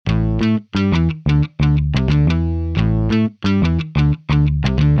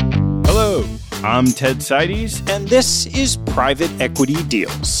I'm Ted Seides, and this is Private Equity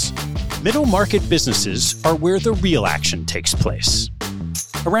Deals. Middle market businesses are where the real action takes place.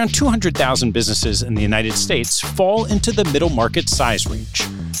 Around 200,000 businesses in the United States fall into the middle market size range,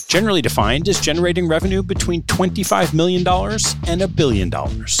 generally defined as generating revenue between $25 million and $1 billion.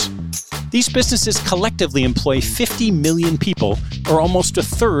 These businesses collectively employ 50 million people, or almost a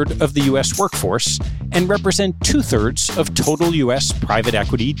third of the U.S. workforce, and represent 2/3 of total U.S. private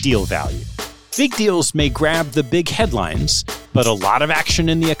equity deal value. Big deals may grab the big headlines, but a lot of action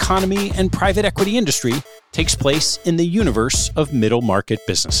in the economy and private equity industry takes place in the universe of middle market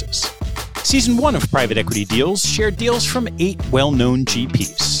businesses. Season 1 of Private Equity Deals shared deals from 8 well-known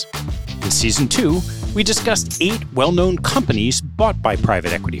GPs. In Season 2, we discussed 8 well-known companies bought by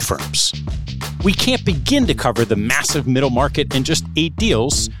private equity firms. We can't begin to cover the massive middle market in just 8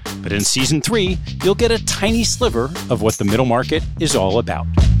 deals, but in Season 3, you'll get a tiny sliver of what the middle market is all about.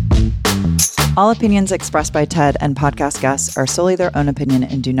 All opinions expressed by Ted and podcast guests are solely their own opinion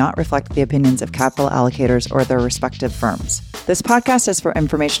and do not reflect the opinions of capital allocators or their respective firms. This podcast is for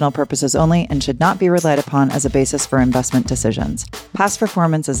informational purposes only and should not be relied upon as a basis for investment decisions. Past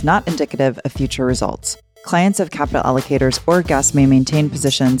performance is not indicative of future results. Clients of capital allocators or guests may maintain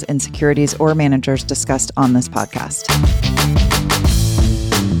positions in securities or managers discussed on this podcast.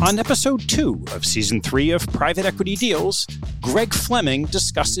 On episode 2 of season 3 of Private Equity Deals, Greg Fleming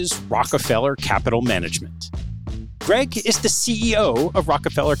discusses Rockefeller Capital Management. Greg is the CEO of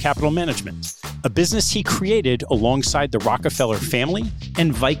Rockefeller Capital Management, a business he created alongside the Rockefeller family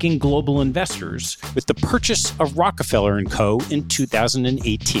and Viking Global Investors with the purchase of Rockefeller & Co. in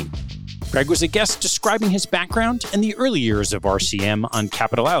 2018. Greg was a guest describing his background and the early years of RCM on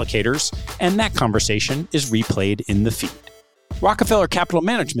capital allocators, and that conversation is replayed in the feed. Rockefeller Capital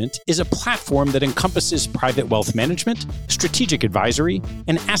Management is a platform that encompasses private wealth management, strategic advisory,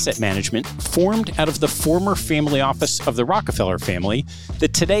 and asset management formed out of the former family office of the Rockefeller family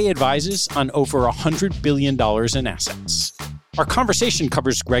that today advises on over $100 billion in assets. Our conversation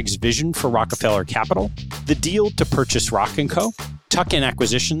covers Greg's vision for Rockefeller Capital, the deal to purchase Rock & Co., tuck-in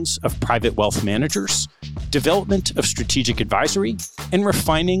acquisitions of private wealth managers, development of strategic advisory, and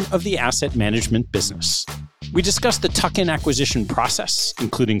refining of the asset management business. We discussed the tuck-in acquisition process,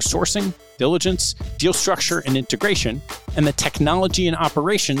 including sourcing, diligence, deal structure, and integration, and the technology and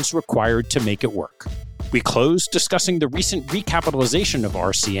operations required to make it work. We closed discussing the recent recapitalization of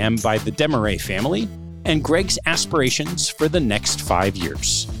RCM by the Desmarais family and Greg's aspirations for the next 5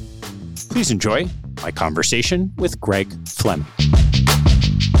 years. Please enjoy my conversation with Greg Fleming.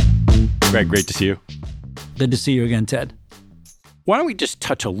 Greg, great to see you. Good to see you again, Ted. Why don't we just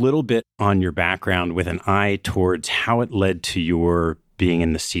touch a little bit on your background with an eye towards how it led to your being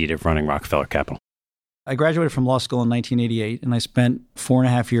in the seat of running Rockefeller Capital? I graduated from law school in 1988, and I spent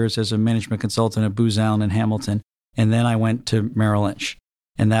 4.5 years as a management consultant at Booz Allen and Hamilton, and then I went to Merrill Lynch.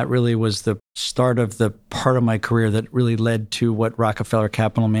 And that really was the start of the part of my career that really led to what Rockefeller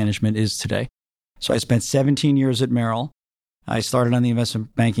Capital Management is today. So I spent 17 years at Merrill. I started on the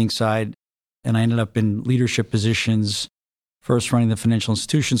investment banking side, and I ended up in leadership positions, first running the financial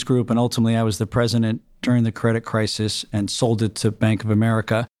institutions group, and ultimately I was the president during the credit crisis and sold it to Bank of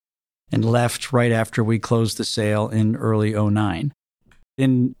America and left right after we closed the sale in early 2009.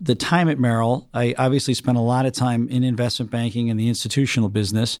 In the time at Merrill, I obviously spent a lot of time in investment banking and the institutional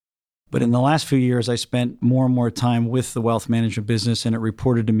business, but in the last few years, I spent more and more time with the wealth management business, and it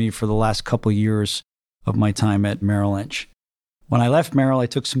reported to me for the last couple of years of my time at Merrill Lynch. When I left Merrill, I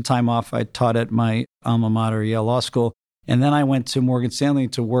took some time off. I taught at my alma mater, Yale Law School, and then I went to Morgan Stanley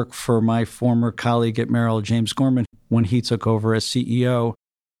to work for my former colleague at Merrill, James Gorman, when he took over as CEO,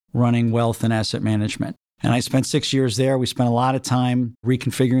 running wealth and asset management. And I spent 6 years there. We spent a lot of time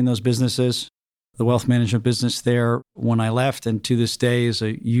reconfiguring those businesses. The wealth management business there, when I left, and to this day is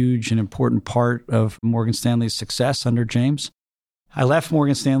a huge and important part of Morgan Stanley's success under James. I left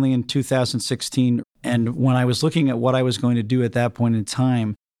Morgan Stanley in 2016, and when I was looking at what I was going to do at that point in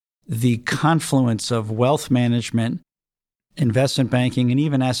time, the confluence of wealth management, investment banking, and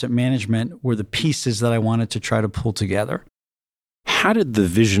even asset management were the pieces that I wanted to try to pull together. How did the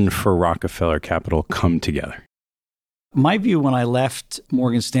vision for Rockefeller Capital come together? My view when I left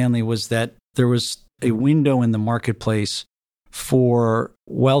Morgan Stanley was that there was a window in the marketplace for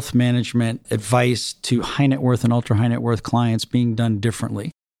wealth management advice to high net worth and ultra high net worth clients being done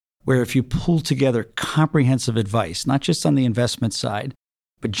differently, where if you pull together comprehensive advice, not just on the investment side,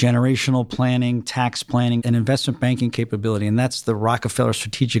 but generational planning, tax planning, and investment banking capability, and that's the Rockefeller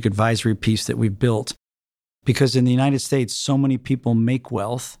strategic advisory piece that we've built. Because in the United States, so many people make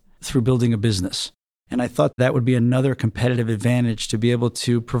wealth through building a business. And I thought that would be another competitive advantage to be able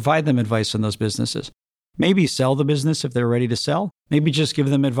to provide them advice on those businesses. Maybe sell the business if they're ready to sell. Maybe just give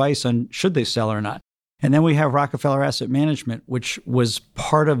them advice on should they sell or not. And then we have Rockefeller Asset Management, which was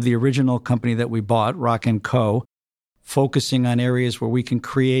part of the original company that we bought, Rock & Co., focusing on areas where we can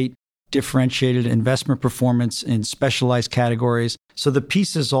create differentiated investment performance in specialized categories. So the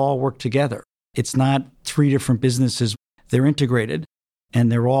pieces all work together. It's not three different businesses. They're integrated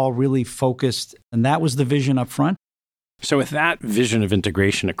and they're all really focused. And that was the vision up front. So with that vision of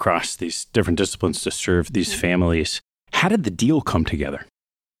integration across these different disciplines to serve these families, how did the deal come together?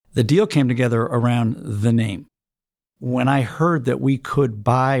 The deal came together around the name. When I heard that we could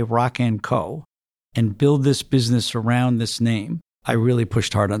buy Rock & Co. and build this business around this name, I really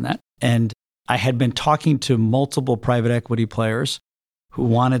pushed hard on that. And I had been talking to multiple private equity players who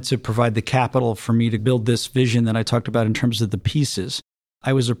wanted to provide the capital for me to build this vision that I talked about in terms of the pieces.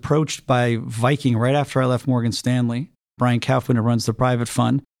 I was approached by Viking right after I left Morgan Stanley, Brian Kaufman, who runs the private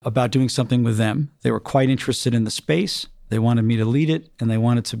fund, about doing something with them. They were quite interested in the space. They wanted me to lead it, and they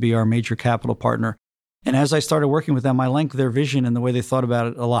wanted to be our major capital partner. And as I started working with them, I liked their vision and the way they thought about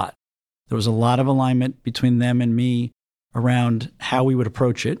it a lot. There was a lot of alignment between them and me around how we would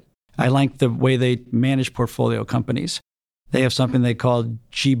approach it. I liked the way they manage portfolio companies. They have something they call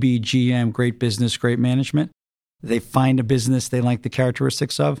GBGM, Great Business, Great Management. They find a business they like the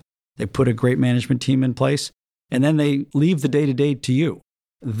characteristics of. They put a great management team in place, and then they leave the day-to-day to you.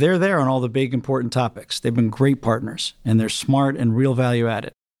 They're there on all the big, important topics. They've been great partners, and they're smart and real value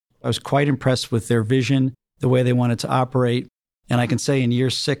added. I was quite impressed with their vision, the way they wanted to operate. And I can say in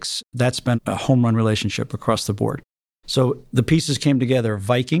year 6, that's been a home run relationship across the board. So the pieces came together,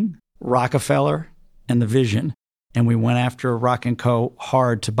 Viking, Rockefeller, and the vision. And we went after Rock & Co.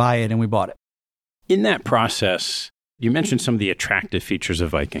 hard to buy it, and we bought it. In that process, you mentioned some of the attractive features of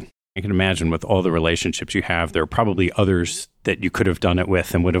Viking. I can imagine with all the relationships you have, there are probably others that you could have done it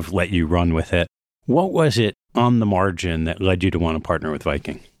with and would have let you run with it. What was it on the margin that led you to want to partner with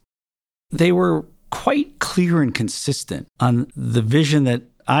Viking? They were quite clear and consistent on the vision that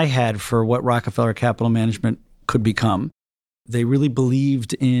I had for what Rockefeller Capital Management could become. They really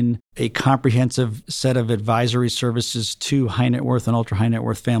believed in a comprehensive set of advisory services to high net worth and ultra high net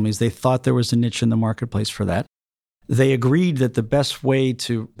worth families. They thought there was a niche in the marketplace for that. They agreed that the best way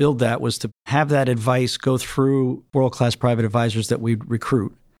to build that was to have that advice go through world-class private advisors that we'd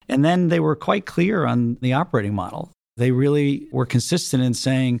recruit. And then they were quite clear on the operating model. They really were consistent in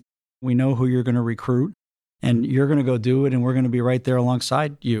saying, we know who you're going to recruit, and you're going to go do it, and we're going to be right there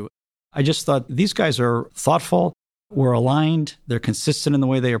alongside you. I just thought these guys are thoughtful, we're aligned, they're consistent in the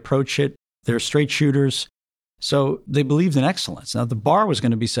way they approach it, they're straight shooters. So they believed in excellence. Now, the bar was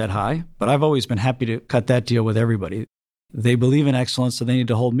going to be set high, but I've always been happy to cut that deal with everybody. They believe in excellence, so they need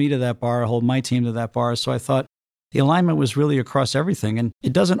to hold me to that bar, hold my team to that bar. So I thought the alignment was really across everything. And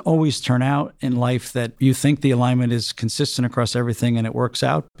it doesn't always turn out in life that you think the alignment is consistent across everything and it works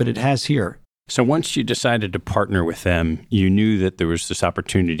out, but it has here. So once you decided to partner with them, you knew that there was this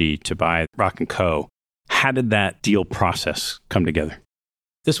opportunity to buy Rock & Co. How did that deal process come together?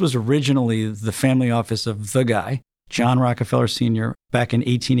 This was originally the family office of the guy, John Rockefeller Sr., back in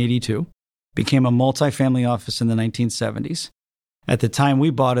 1882, became a multifamily office in the 1970s. At the time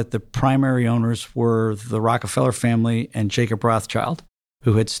we bought it, the primary owners were the Rockefeller family and Jacob Rothschild,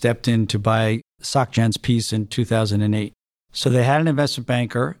 who had stepped in to buy SocGen's piece in 2008. So they had an investment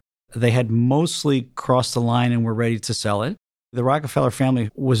banker. They had mostly crossed the line and were ready to sell it. The Rockefeller family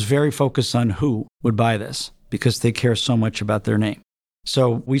was very focused on who would buy this because they care so much about their name.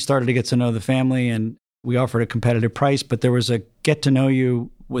 So we started to get to know the family, and we offered a competitive price, but there was a get to know you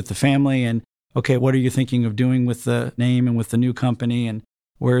with the family and, okay, what are you thinking of doing with the name and with the new company, and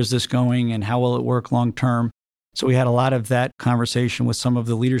where is this going, and how will it work long term? So we had a lot of that conversation with some of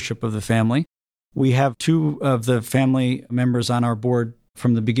the leadership of the family. We have 2 of the family members on our board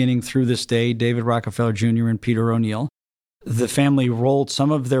from the beginning through this day, David Rockefeller Jr. and Peter O'Neill. The family rolled some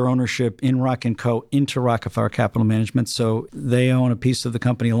of their ownership in Rock & Co. into Rockefeller Capital Management, so they own a piece of the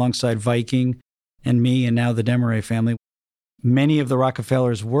company alongside Viking and me and now the Desmarais family. Many of the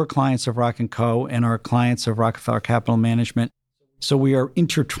Rockefellers were clients of Rock & Co. and are clients of Rockefeller Capital Management, so we are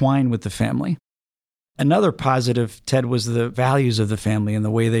intertwined with the family. Another positive, Ted, was the values of the family and the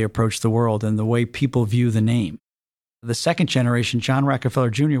way they approach the world and the way people view the name. The second generation, John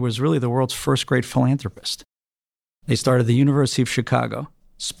Rockefeller Jr., was really the world's first great philanthropist. They started the University of Chicago,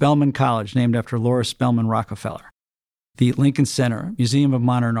 Spelman College, named after Laura Spelman Rockefeller, the Lincoln Center, Museum of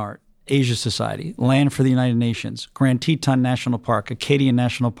Modern Art, Asia Society, Land for the United Nations, Grand Teton National Park, Acadian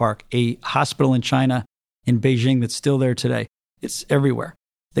National Park, a hospital in China, in Beijing that's still there today. It's everywhere.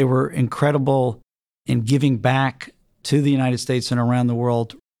 They were incredible and giving back to the United States and around the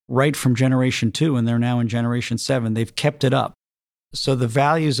world right from generation 2, and they're now in generation 7. They've kept it up. So the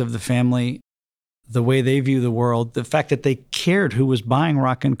values of the family, the way they view the world, the fact that they cared who was buying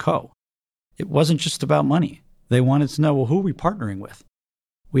Rock & Co. It wasn't just about money. They wanted to know, well, who are we partnering with?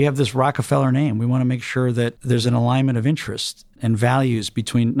 We have this Rockefeller name. We want to make sure that there's an alignment of interest and values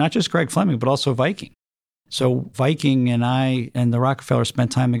between not just Greg Fleming, but also Viking. So Viking and I and the Rockefeller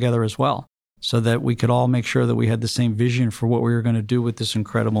spent time together as well, so that we could all make sure that we had the same vision for what we were going to do with this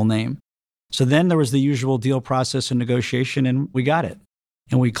incredible name. So then there was the usual deal process and negotiation, and we got it.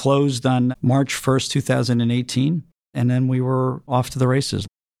 And we closed on March 1st, 2018, and then we were off to the races.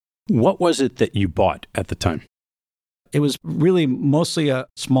 What was it that you bought at the time? It was really mostly a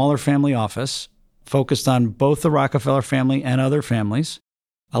smaller family office focused on both the Rockefeller family and other families.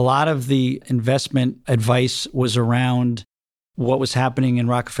 A lot of the investment advice was around what was happening in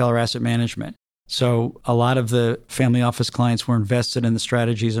Rockefeller Asset Management. So a lot of the family office clients were invested in the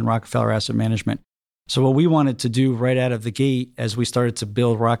strategies in Rockefeller Asset Management. So what we wanted to do right out of the gate as we started to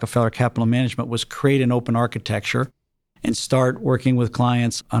build Rockefeller Capital Management was create an open architecture and start working with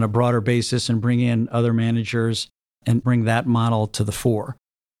clients on a broader basis and bring in other managers and bring that model to the fore.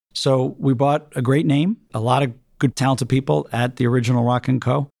 So we bought a great name, a lot of good, talented people at the original Rock &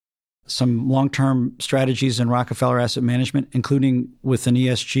 Co., some long-term strategies in Rockefeller Asset Management, including with an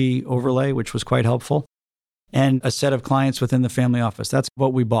ESG overlay, which was quite helpful, and a set of clients within the family office. That's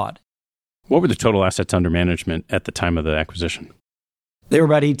what we bought. What were the total assets under management at the time of the acquisition? They were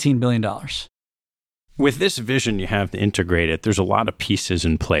about $18 billion. With this vision you have to integrate it, there's a lot of pieces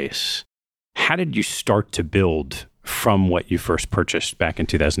in place. How did you start to build from what you first purchased back in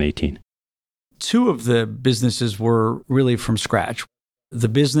 2018? 2 of the businesses were really from scratch. The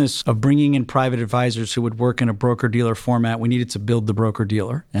business of bringing in private advisors who would work in a broker-dealer format, we needed to build the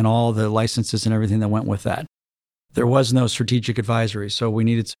broker-dealer and all the licenses and everything that went with that. There was no strategic advisory, so we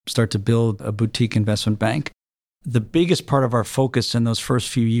needed to start to build a boutique investment bank. The biggest part of our focus in those first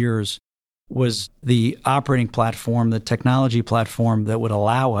few years was the operating platform, the technology platform that would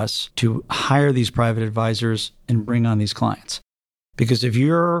allow us to hire these private advisors and bring on these clients. Because if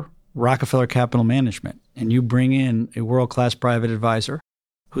you're Rockefeller Capital Management and you bring in a world-class private advisor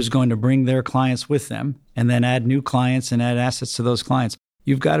who's going to bring their clients with them and then add new clients and add assets to those clients,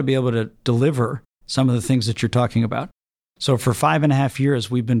 you've got to be able to deliver some of the things that you're talking about. So for 5.5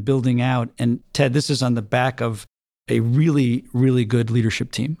 years, we've been building out, and Ted, this is on the back of a really, really good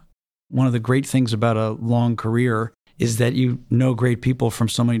leadership team. One of the great things about a long career is that you know great people from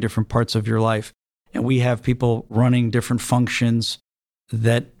so many different parts of your life. And we have people running different functions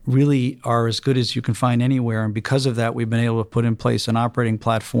that really are as good as you can find anywhere. And because of that, we've been able to put in place an operating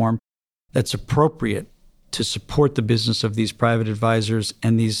platform that's appropriate to support the business of these private advisors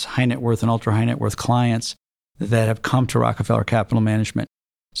and these high net worth and ultra high net worth clients that have come to Rockefeller Capital Management.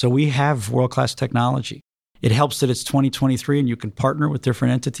 So we have world-class technology. It helps that it's 2023 and you can partner with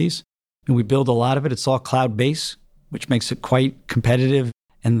different entities. And we build a lot of it. It's all cloud-based, which makes it quite competitive.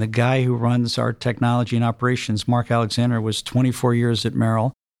 And the guy who runs our technology and operations, Mark Alexander, was 24 years at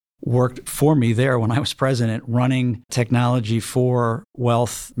Merrill, worked for me there when I was president, running technology for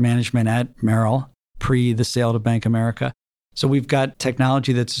wealth management at Merrill, pre the sale to Bank America. So we've got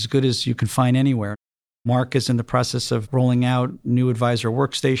technology that's as good as you can find anywhere. Mark is in the process of rolling out new advisor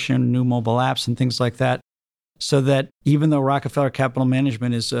workstation, new mobile apps, and things like that, so that even though Rockefeller Capital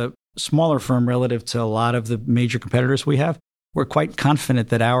Management is a smaller firm relative to a lot of the major competitors we have, we're quite confident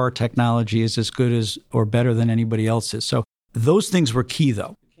that our technology is as good as or better than anybody else's. So those things were key,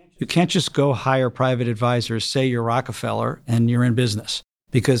 though. You can't just go hire private advisors, say you're Rockefeller, and you're in business,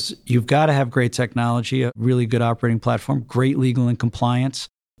 because you've got to have great technology, a really good operating platform, great legal and compliance,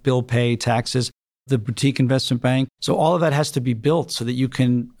 bill pay, taxes, the boutique investment bank. So all of that has to be built so that you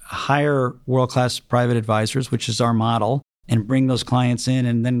can hire world-class private advisors, which is our model, and bring those clients in.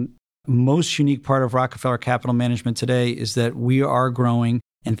 And then most unique part of Rockefeller Capital Management today is that we are growing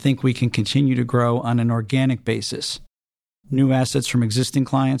and think we can continue to grow on an organic basis. New assets from existing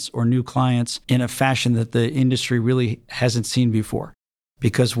clients or new clients in a fashion that the industry really hasn't seen before,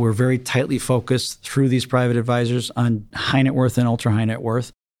 because we're very tightly focused through these private advisors on high net worth and ultra high net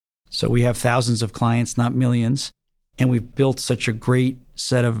worth. So we have thousands of clients, not millions. And we've built such a great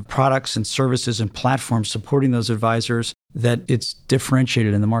set of products and services and platforms supporting those advisors that it's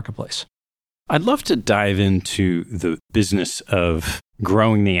differentiated in the marketplace. I'd love to dive into the business of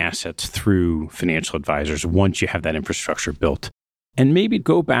growing the assets through financial advisors once you have that infrastructure built, and maybe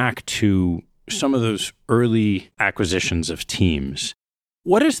go back to some of those early acquisitions of teams.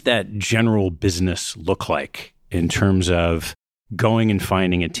 What does that general business look like in terms of going and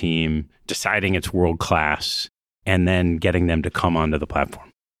finding a team, deciding it's world-class, and then getting them to come onto the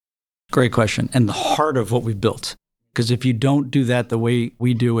platform? Great question. And the heart of what we built. Because if you don't do that the way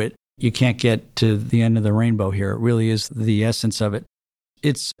we do it, you can't get to the end of the rainbow here. It really is the essence of it.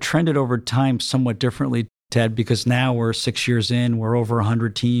 It's trended over time somewhat differently, Ted, because now we're 6 years in, we're over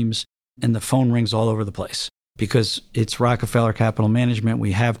 100 teams, and the phone rings all over the place because it's Rockefeller Capital Management.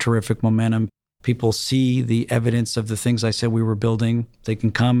 We have terrific momentum. People see the evidence of the things I said we were building. They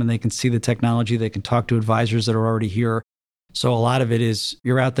can come and they can see the technology. They can talk to advisors that are already here. So a lot of it is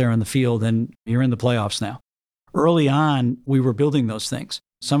you're out there in the field and you're in the playoffs now. Early on, we were building those things.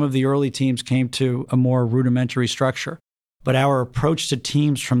 Some of the early teams came to a more rudimentary structure, but our approach to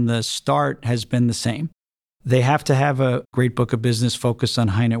teams from the start has been the same. They have to have a great book of business focused on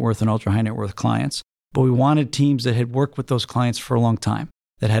high net worth and ultra high net worth clients, but we wanted teams that had worked with those clients for a long time,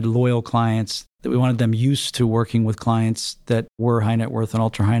 that had loyal clients, that we wanted them used to working with clients that were high net worth and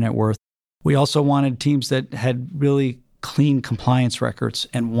ultra high net worth. We also wanted teams that had really clean compliance records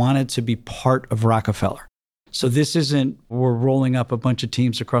and wanted to be part of Rockefeller. So this isn't, we're rolling up a bunch of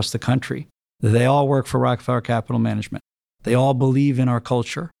teams across the country. They all work for Rockefeller Capital Management. They all believe in our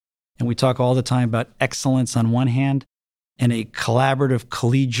culture. And we talk all the time about excellence on one hand and a collaborative,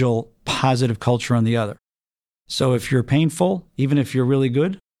 collegial, positive culture on the other. So if you're painful, even if you're really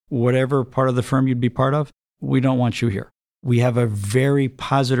good, whatever part of the firm you'd be part of, we don't want you here. We have a very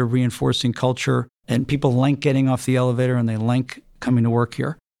positive, reinforcing culture, and people like getting off the elevator and they like coming to work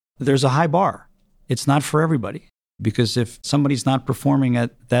here. There's a high bar. It's not for everybody, because if somebody's not performing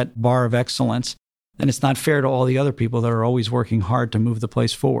at that bar of excellence, then it's not fair to all the other people that are always working hard to move the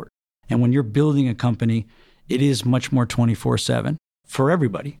place forward. And when you're building a company, it is much more 24/7 for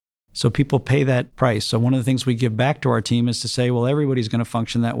everybody. So people pay that price. So one of the things we give back to our team is to say, well, everybody's going to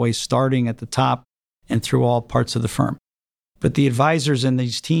function that way, starting at the top and through all parts of the firm. But the advisors in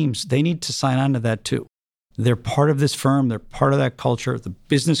these teams, they need to sign on to that too. They're part of this firm. They're part of that culture. The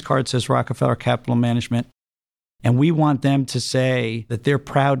business card says Rockefeller Capital Management. And we want them to say that they're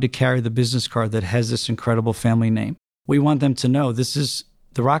proud to carry the business card that has this incredible family name. We want them to know this is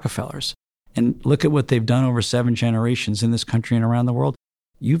the Rockefellers. And look at what they've done over 7 generations in this country and around the world.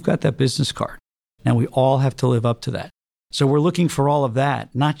 You've got that business card. Now we all have to live up to that. So we're looking for all of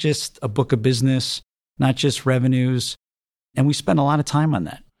that, not just a book of business, not just revenues. And we spend a lot of time on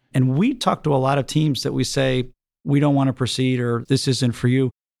that. And we talk to a lot of teams that we say, we don't want to proceed or this isn't for you.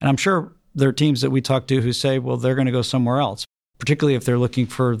 And I'm sure there are teams that we talk to who say, well, they're going to go somewhere else, particularly if they're looking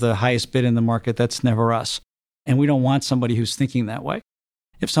for the highest bid in the market. That's never us. And we don't want somebody who's thinking that way.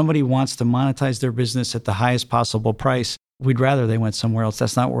 If somebody wants to monetize their business at the highest possible price, we'd rather they went somewhere else.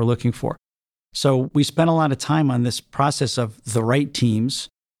 That's not what we're looking for. So we spent a lot of time on this process of the right teams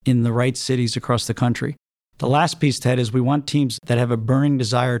in the right cities across the country. The last piece, Ted, is we want teams that have a burning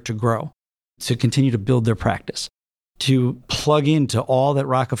desire to grow, to continue to build their practice, to plug into all that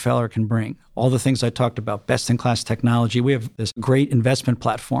Rockefeller can bring, all the things I talked about, best-in-class technology. We have this great investment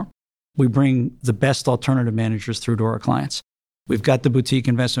platform. We bring the best alternative managers through to our clients. We've got the boutique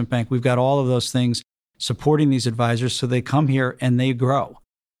investment bank. We've got all of those things supporting these advisors so they come here and they grow.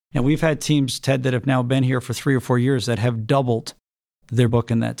 And we've had teams, Ted, that have now been here for 3 or 4 years that have doubled their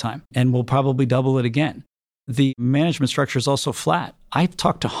book in that time and will probably double it again. The management structure is also flat. I've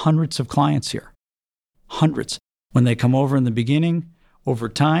talked to hundreds of clients here, hundreds. When they come over in the beginning, over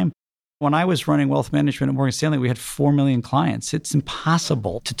time. When I was running wealth management at Morgan Stanley, we had 4 million clients. It's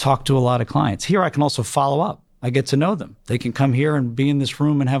impossible to talk to a lot of clients. Here, I can also follow up. I get to know them. They can come here and be in this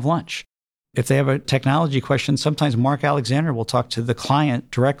room and have lunch. If they have a technology question, sometimes Mark Alexander will talk to the client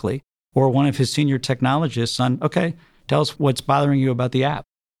directly or one of his senior technologists on, okay, tell us what's bothering you about the app.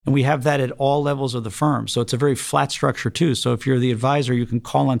 And we have that at all levels of the firm. So it's a very flat structure too. So if you're the advisor, you can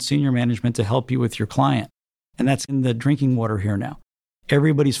call on senior management to help you with your client. And that's in the drinking water here now.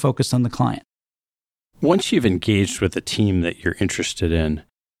 Everybody's focused on the client. Once you've engaged with a team that you're interested in,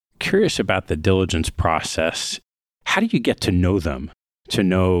 curious about the diligence process. How do you get to know them, to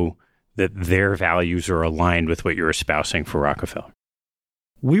know that their values are aligned with what you're espousing for Rockefeller?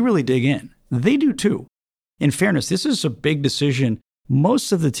 We really dig in. They do too. In fairness, this is a big decision.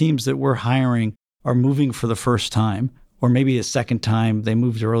 Most of the teams that we're hiring are moving for the first time, or maybe a second time. They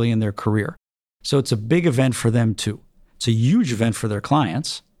moved early in their career. So it's a big event for them too. It's a huge event for their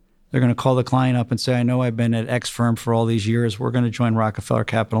clients. They're going to call the client up and say, I know I've been at X firm for all these years. We're going to join Rockefeller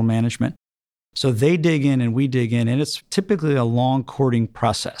Capital Management. So they dig in and we dig in, and it's typically a long courting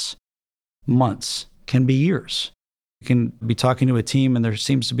process. Months, can be years. You can be talking to a team and there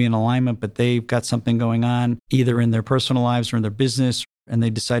seems to be an alignment, but they've got something going on either in their personal lives or in their business, and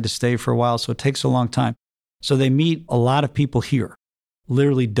they decide to stay for a while. So it takes a long time. So they meet a lot of people here,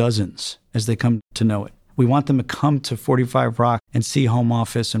 literally dozens, as they come to know it. We want them to come to 45 Rock and see home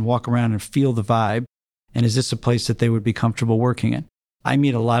office and walk around and feel the vibe. And is this a place that they would be comfortable working in? I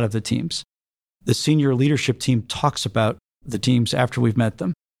meet a lot of the teams. The senior leadership team talks about the teams after we've met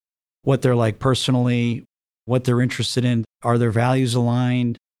them, what they're like personally, what they're interested in. Are their values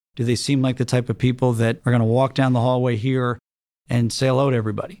aligned? Do they seem like the type of people that are going to walk down the hallway here and say hello to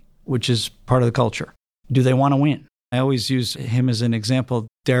everybody, which is part of the culture? Do they want to win? I always use him as an example.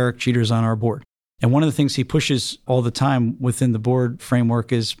 Derek Jeter's on our board. And one of the things he pushes all the time within the board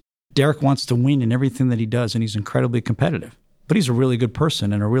framework is Derek wants to win in everything that he does, and he's incredibly competitive. But he's a really good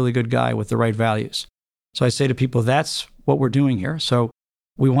person and a really good guy with the right values. So I say to people, that's what we're doing here. So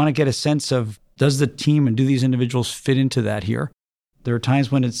we want to get a sense of, does the team and do these individuals fit into that here? There are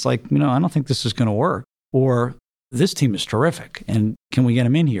times when it's like, I don't think this is going to work. Or this team is terrific, and can we get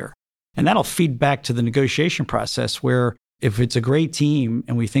them in here? And that'll feed back to the negotiation process where if it's a great team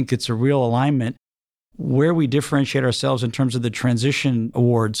and we think it's a real alignment, where we differentiate ourselves in terms of the transition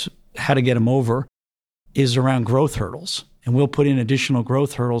awards, how to get them over, is around growth hurdles. And we'll put in additional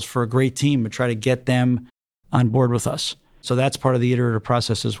growth hurdles for a great team to try to get them on board with us. So that's part of the iterative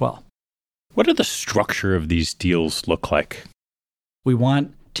process as well. What do the structure of these deals look like? We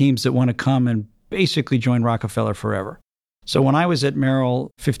want teams that want to come and basically join Rockefeller forever. So when I was at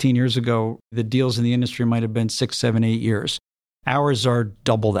Merrill 15 years ago, the deals in the industry might have been 6, 7, 8 years. Ours are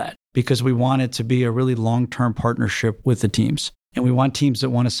double that because we want it to be a really long-term partnership with the teams. And we want teams that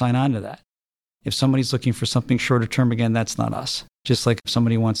want to sign on to that. If somebody's looking for something shorter term, again, that's not us. Just like if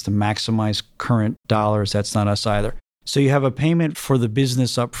somebody wants to maximize current dollars, that's not us either. So you have a payment for the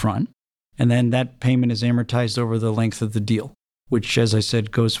business up front, and then that payment is amortized over the length of the deal, which, as I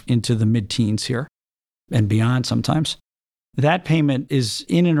said, goes into the mid-teens here and beyond sometimes. That payment is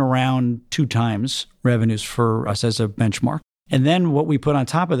in and around 2 times revenues for us as a benchmark. And then what we put on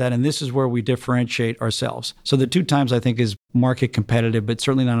top of that, and this is where we differentiate ourselves. So the 2 times I think is market competitive, but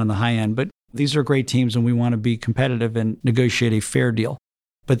certainly not on the high end. But these are great teams and we want to be competitive and negotiate a fair deal.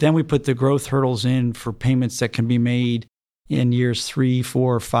 But then we put the growth hurdles in for payments that can be made in years 3,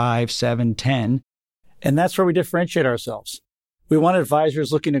 4, 5, 7, 10. And that's where we differentiate ourselves. We want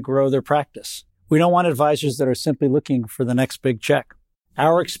advisors looking to grow their practice. We don't want advisors that are simply looking for the next big check.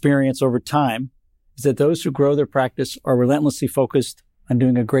 Our experience over time is that those who grow their practice are relentlessly focused on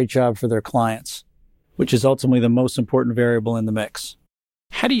doing a great job for their clients, which is ultimately the most important variable in the mix.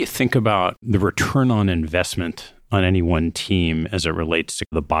 How do you think about the return on investment on any one team as it relates to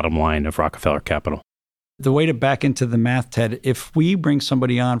the bottom line of Rockefeller Capital? The way to back into the math, Ted, if we bring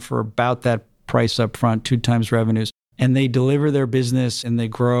somebody on for about that price up front, 2 times revenues, and they deliver their business and they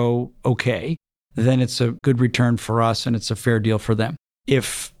grow okay, then it's a good return for us and it's a fair deal for them.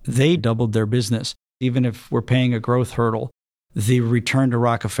 If they doubled their business, even if we're paying a growth hurdle, the return to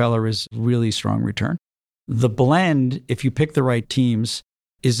Rockefeller is a really strong return. The blend, if you pick the right teams,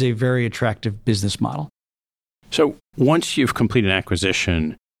 is a very attractive business model. So once you've completed an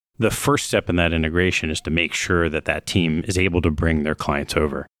acquisition, the first step in that integration is to make sure that that team is able to bring their clients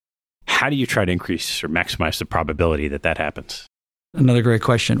over. How do you try to increase or maximize the probability that that happens? Another great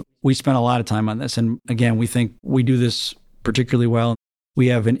question. We spent a lot of time on this. And again, we think we do this particularly well. We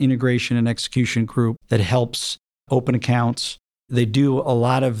have an integration and execution group that helps open accounts. They do a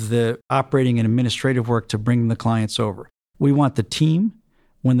lot of the operating and administrative work to bring the clients over. We want the team,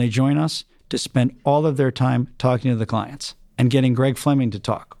 when they join us, to spend all of their time talking to the clients and getting Greg Fleming to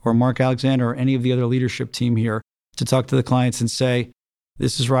talk, or Mark Alexander, or any of the other leadership team here to talk to the clients and say,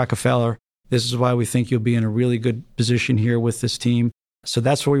 this is Rockefeller. This is why we think you'll be in a really good position here with this team. So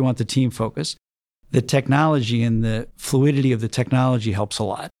that's where we want the team focus. The technology and the fluidity of the technology helps a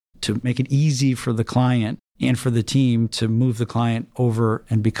lot to make it easy for the client and for the team to move the client over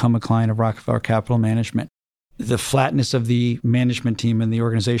and become a client of Rockefeller Capital Management. The flatness of the management team and the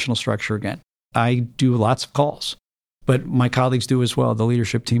organizational structure again. I do lots of calls, but my colleagues do as well. The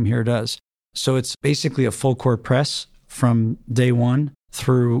leadership team here does. So it's basically a full court press from day one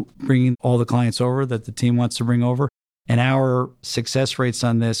through bringing all the clients over that the team wants to bring over. And our success rates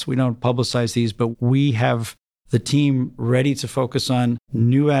on this, we don't publicize these, but we have the team ready to focus on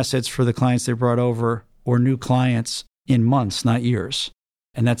new assets for the clients they brought over or new clients in months, not years.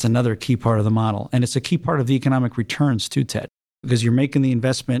 And that's another key part of the model. And it's a key part of the economic returns too, Ted, because you're making the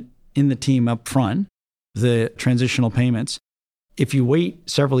investment in the team up front, the transitional payments. If you wait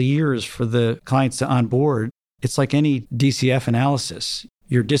several years for the clients to onboard, it's like any DCF analysis.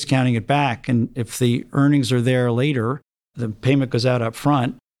 You're discounting it back. And if the earnings are there later, the payment goes out up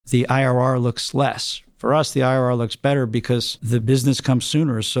front, the IRR looks less For us, the IRR looks better because the business comes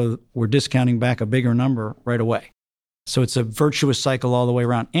sooner, so we're discounting back a bigger number right away. So it's a virtuous cycle all the way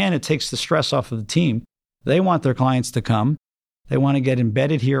around, and it takes the stress off of the team. They want their clients to come. They want to get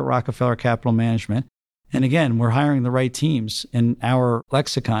embedded here at Rockefeller Capital Management. And again, we're hiring the right teams in our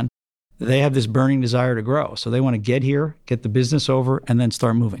lexicon. They have this burning desire to grow. So they want to get here, get the business over, and then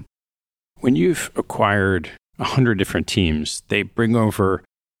start moving. When you've acquired 100 different teams, they bring over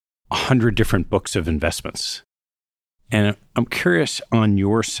 100 different books of investments. And I'm curious on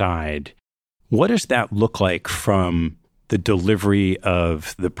your side, what does that look like from the delivery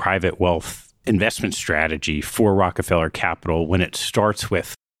of the private wealth investment strategy for Rockefeller Capital when it starts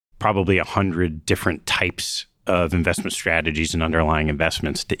with probably 100 different types of investment strategies and underlying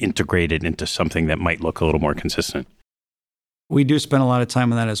investments to integrate it into something that might look a little more consistent? We do spend a lot of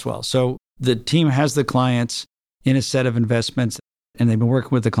time on that as well. So the team has the clients in a set of investments, and they've been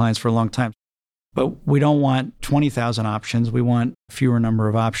working with the clients for a long time. But we don't want 20,000 options. We want a fewer number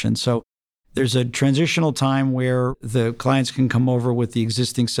of options. So there's a transitional time where the clients can come over with the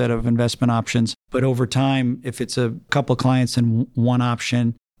existing set of investment options. But over time, if it's a couple of clients in one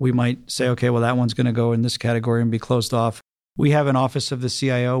option, we might say, okay, well, that one's going to go in this category and be closed off. We have an office of the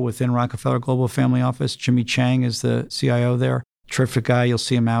CIO within Rockefeller Global Family Office. Jimmy Chang is the CIO there. Terrific guy. You'll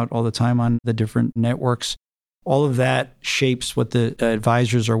see him out all the time on the different networks. All of that shapes what the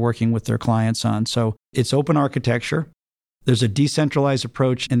advisors are working with their clients on. So it's open architecture. There's a decentralized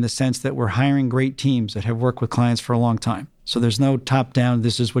approach in the sense that we're hiring great teams that have worked with clients for a long time. So there's no top-down,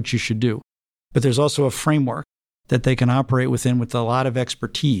 this is what you should do. But there's also a framework that they can operate within with a lot of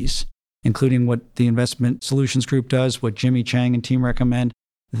expertise, including what the investment solutions group does, what Jimmy Chang and team recommend,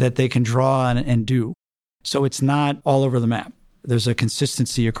 that they can draw on and do. So it's not all over the map. There's a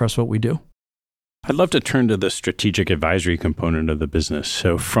consistency across what we do. I'd love to turn to the strategic advisory component of the business.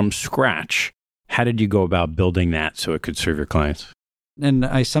 So from scratch, how did you go about building that so it could serve your clients? And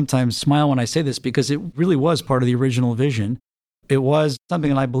I sometimes smile when I say this because it really was part of the original vision. It was something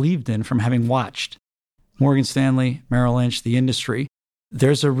that I believed in from having watched Morgan Stanley, Merrill Lynch, the industry.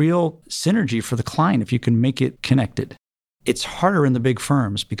 There's a real synergy for the client if you can make it connected. It's harder in the big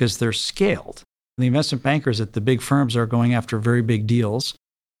firms because they're scaled. The investment bankers at the big firms are going after very big deals,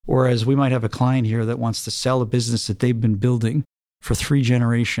 whereas we might have a client here that wants to sell a business that they've been building for 3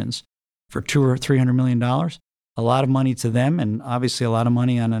 generations for $200 or $300 million. A lot of money to them, and obviously a lot of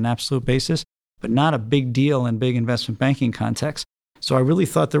money on an absolute basis, but not a big deal in big investment banking context. So I really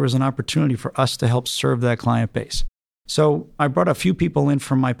thought there was an opportunity for us to help serve that client base. So I brought a few people in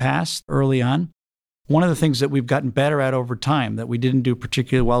from my past early on. One of the things that we've gotten better at over time that we didn't do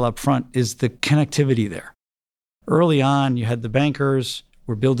particularly well up front is the connectivity there. Early on, you had the bankers.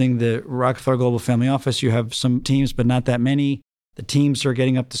 We're building the Rockefeller Global Family Office. You have some teams, but not that many. The teams are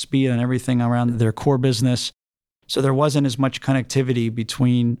getting up to speed on everything around their core business. So there wasn't as much connectivity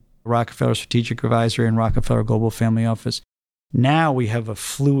between Rockefeller Strategic Advisory and Rockefeller Global Family Office. Now we have a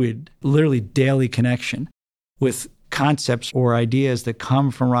fluid, literally daily connection with concepts or ideas that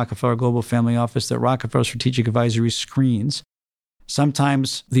come from Rockefeller Global Family Office that Rockefeller Strategic Advisory screens.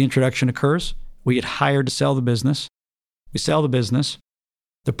 Sometimes the introduction occurs. We get hired to sell the business. We sell the business.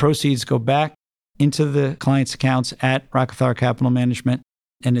 The proceeds go back into the client's accounts at Rockefeller Capital Management,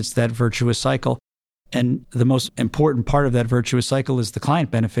 and it's that virtuous cycle. And the most important part of that virtuous cycle is the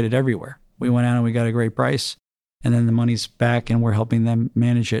client benefited everywhere. We went out and we got a great price, and then the money's back and we're helping them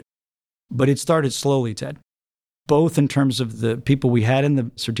manage it. But it started slowly, Ted, both in terms of the people we had in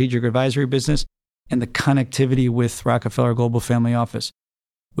the strategic advisory business and the connectivity with Rockefeller Global Family Office.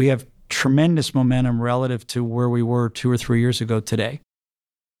 We have tremendous momentum relative to where we were 2 or 3 years ago today.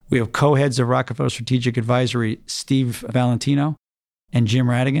 We have co-heads of Rockefeller Strategic Advisory, Steve Valentino and Jim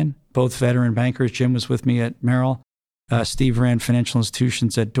Radigan, both veteran bankers. Jim was with me at Merrill. Steve ran financial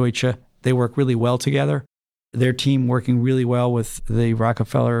institutions at Deutsche. They work really well together. Their team working really well with the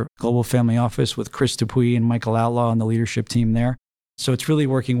Rockefeller Global Family Office with Chris Dupuis and Michael Outlaw and the leadership team there. So it's really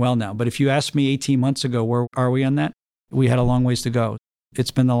working well now. But if you asked me 18 months ago, where are we on that? We had a long ways to go.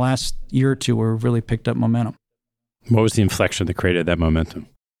 It's been the last year or two where we've really picked up momentum. What was the inflection that created that momentum?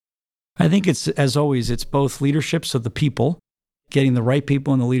 I think it's, as always, it's both leadership, so the people, getting the right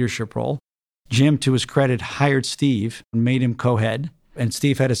people in the leadership role. Jim, to his credit, hired Steve and made him co-head. And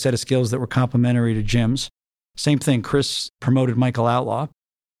Steve had a set of skills that were complementary to Jim's. Same thing, Chris promoted Michael Outlaw.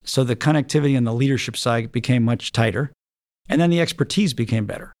 So the connectivity on the leadership side became much tighter. And then the expertise became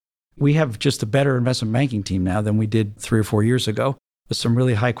better. We have just a better investment banking team now than we did 3 or 4 years ago, with some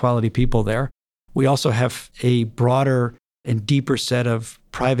really high-quality people there. We also have a broader and deeper set of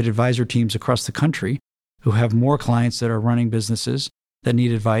private advisor teams across the country who have more clients that are running businesses that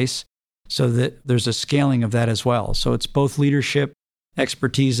need advice. so that there's a scaling of that as well. So it's both leadership,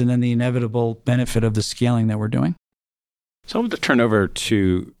 expertise, and then the inevitable benefit of the scaling that we're doing. So I want to turn over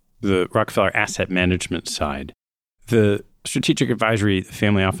to the Rockefeller asset management side. The strategic advisory, the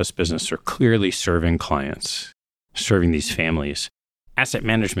family office business are clearly serving clients, serving these families. Asset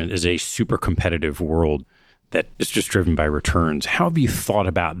management is a super competitive world that is just driven by returns. How have you thought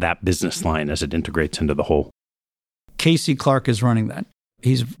about that business line as it integrates into the whole? Casey Clark is running that.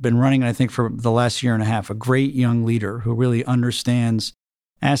 He's been running, I think, for the last year and a half, a great young leader who really understands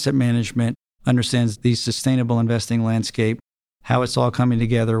asset management, understands the sustainable investing landscape, how it's all coming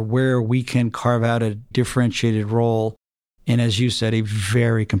together, where we can carve out a differentiated role in, as you said, a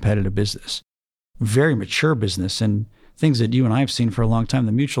very competitive business, very mature business, and things that you and I have seen for a long time.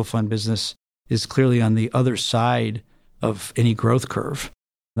 The mutual fund business is clearly on the other side of any growth curve.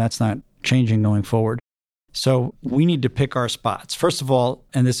 That's not changing going forward. So we need to pick our spots. First of all,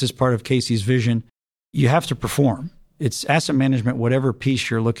 and this is part of Casey's vision, you have to perform. It's asset management, whatever piece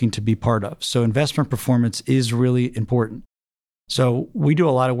you're looking to be part of. So investment performance is really important. So we do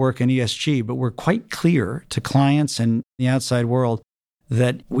a lot of work in ESG, but we're quite clear to clients and the outside world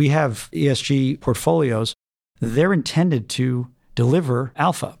that we have ESG portfolios. They're intended to deliver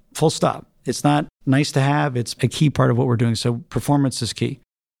alpha, full stop. It's not nice to have. It's a key part of what we're doing. So performance is key.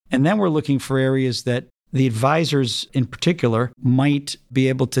 And then we're looking for areas that the advisors in particular might be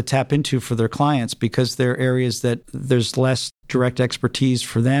able to tap into for their clients because they're areas that there's less direct expertise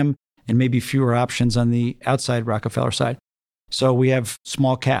for them and maybe fewer options on the outside Rockefeller side. So we have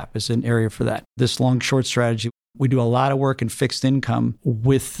small cap as an area for that. This long-short strategy, we do a lot of work in fixed income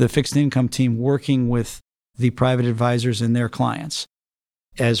with the fixed income team working with the private advisors and their clients.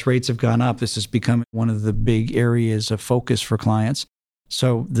 As rates have gone up, this has become one of the big areas of focus for clients.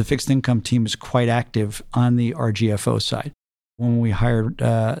 So the fixed income team is quite active on the RGFO side. When we hired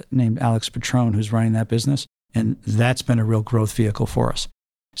named Alex Petrone, who's running that business, and that's been a real growth vehicle for us.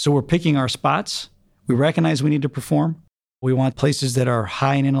 So we're picking our spots. We recognize we need to perform. We want places that are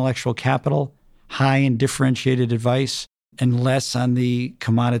high in intellectual capital, high in differentiated advice, and less on the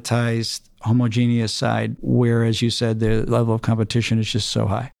commoditized, homogeneous side, where, as you said, the level of competition is just so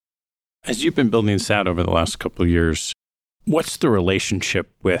high. As you've been building this out over the last couple of years, what's the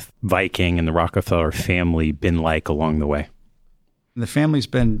relationship with Viking and the Rockefeller family been like along the way? The family's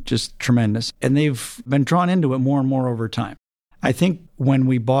been just tremendous, and they've been drawn into it more and more over time. I think when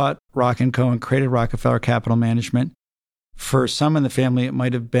we bought Rock & Co. and created Rockefeller Capital Management, for some in the family, it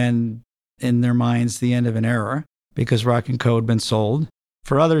might have been, in their minds, the end of an era because Rock & Co. had been sold.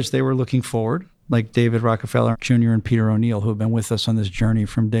 For others, they were looking forward, like David Rockefeller Jr. and Peter O'Neill, who have been with us on this journey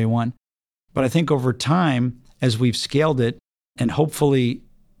from day one. But I think over time, as we've scaled it and hopefully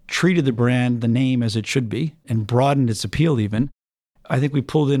treated the brand, the name as it should be, and broadened its appeal even, I think we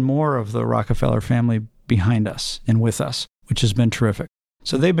pulled in more of the Rockefeller family behind us and with us, which has been terrific.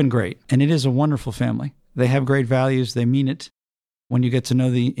 So they've been great. And it is a wonderful family. They have great values. They mean it. When you get to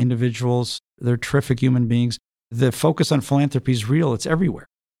know the individuals, they're terrific human beings. The focus on philanthropy is real. It's everywhere.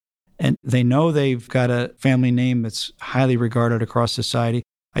 And they know they've got a family name that's highly regarded across society.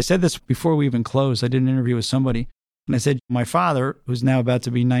 I said this before we even closed. I did an interview with somebody, and I said, my father, who's now about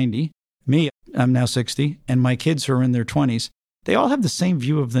to be 90, me, I'm now 60, and my kids who are in their 20s, they all have the same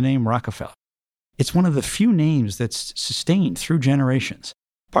view of the name Rockefeller. It's one of the few names that's sustained through generations.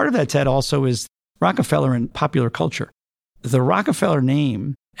 Part of that, Ted, also is Rockefeller in popular culture. The Rockefeller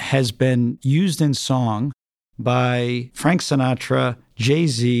name has been used in song by Frank Sinatra,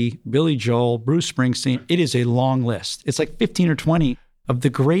 Jay-Z, Billy Joel, Bruce Springsteen. It is a long list. It's like 15 or 20 of the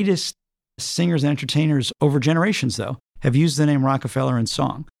greatest singers and entertainers over generations, though, have used the name Rockefeller in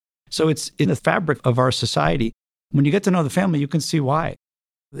song. So it's in the fabric of our society. When you get to know the family, you can see why.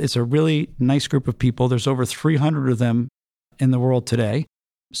 It's a really nice group of people. There's over 300 of them in the world today.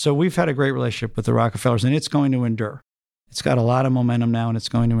 So we've had a great relationship with the Rockefellers, and it's going to endure. It's got a lot of momentum now, and it's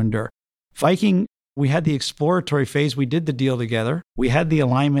going to endure. Viking, we had the exploratory phase. We did the deal together. We had the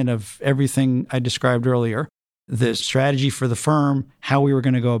alignment of everything I described earlier, the strategy for the firm, how we were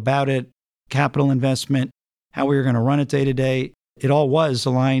going to go about it, capital investment, how we were going to run it day to day. It all was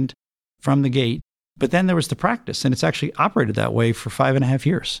aligned from the gate. But then there was the practice, and it's actually operated that way for 5.5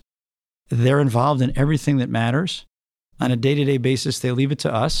 years. They're involved in everything that matters. On a day-to-day basis, they leave it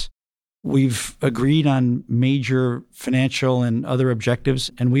to us. We've agreed on major financial and other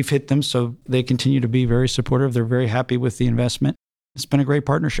objectives, and we've hit them, so they continue to be very supportive. They're very happy with the investment. It's been a great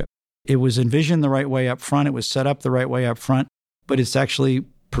partnership. It was envisioned the right way up front. It was set up the right way up front, but it's actually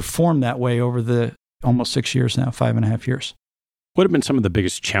performed that way over the almost 6 years now, 5.5 years. What have been some of the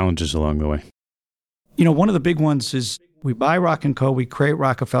biggest challenges along the way? You know, one of the big ones is We buy Rock & Co., we create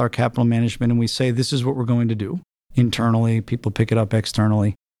Rockefeller Capital Management, and we say, this is what we're going to do. Internally, people pick it up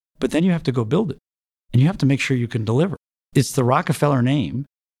externally. But then you have to go build it, and you have to make sure you can deliver. It's the Rockefeller name,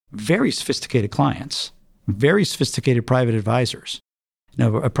 very sophisticated clients, very sophisticated private advisors.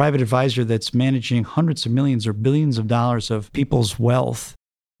 Now, a private advisor that's managing hundreds of millions or billions of dollars of people's wealth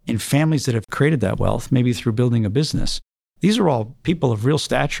in families that have created that wealth, maybe through building a business. These are all people of real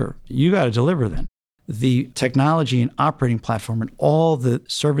stature. You got to deliver then. The technology and operating platform and all the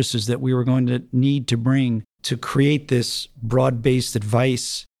services that we were going to need to bring to create this broad-based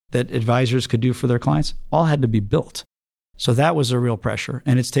advice that advisors could do for their clients all had to be built. So that was a real pressure,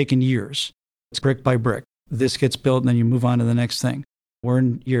 and it's taken years. It's brick by brick. This gets built, and then you move on to the next thing. We're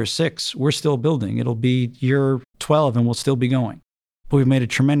in year 6. We're still building. It'll be year 12, and we'll still be going. But we've made a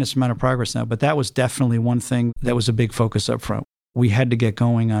tremendous amount of progress now. But that was definitely one thing that was a big focus up front. We had to get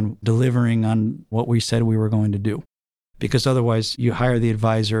going on delivering on what we said we were going to do. Because otherwise, you hire the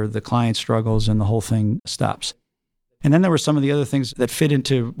advisor, the client struggles, and the whole thing stops. And then there were some of the other things that fit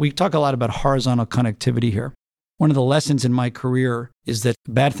into, we talk a lot about horizontal connectivity here. One of the lessons in my career is that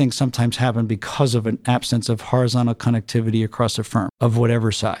bad things sometimes happen because of an absence of horizontal connectivity across a firm of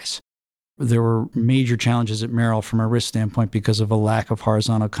whatever size. There were major challenges at Merrill from a risk standpoint because of a lack of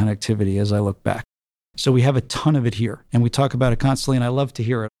horizontal connectivity as I look back. So we have a ton of it here, and we talk about it constantly, and I love to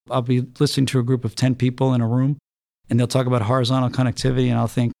hear it. I'll be listening to a group of 10 people in a room, and they'll talk about horizontal connectivity, and I'll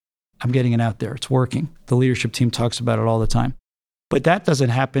think, I'm getting it out there. It's working. The leadership team talks about it all the time. But that doesn't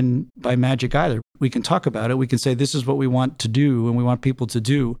happen by magic either. We can talk about it. We can say, this is what we want to do, and we want people to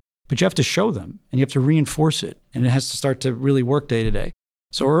do, but you have to show them, and you have to reinforce it, and it has to start to really work day to day.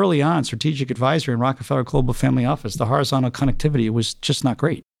 So early on, strategic advisory in Rockefeller Global Family Office, the horizontal connectivity was just not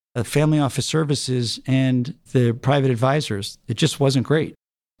great. The family office services and the private advisors, it just wasn't great.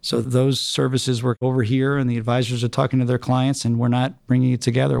 So those services were over here and the advisors are talking to their clients and we're not bringing it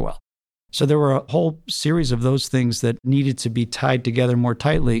together well. So there were a whole series of those things that needed to be tied together more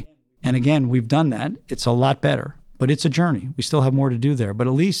tightly. And again, we've done that. It's a lot better, but it's a journey. We still have more to do there. But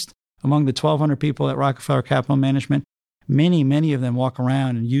at least among the 1,200 people at Rockefeller Capital Management, many of them walk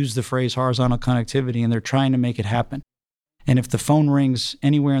around and use the phrase horizontal connectivity, and they're trying to make it happen. And if the phone rings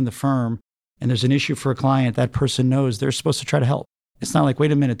anywhere in the firm and there's an issue for a client, that person knows they're supposed to try to help. It's not like,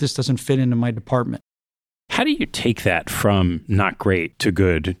 wait a minute, this doesn't fit into my department. How do you take that from not great to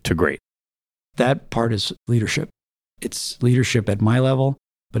good to great? That part is leadership. It's leadership at my level,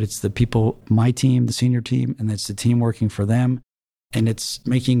 but it's the people, my team, the senior team, and it's the team working for them. And it's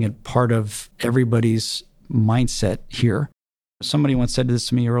making it part of everybody's mindset here. Somebody once said this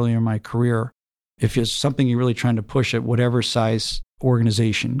to me earlier in my career. If it's something you're really trying to push at whatever size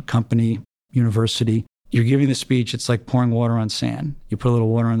organization, company, university, you're giving the speech, it's like pouring water on sand. You put a little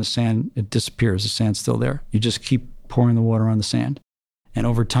water on the sand, it disappears, the sand's still there. You just keep pouring the water on the sand. And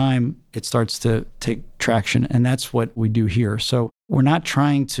over time, it starts to take traction. And that's what we do here. So we're not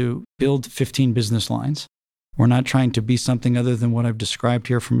trying to build 15 business lines. We're not trying to be something other than what I've described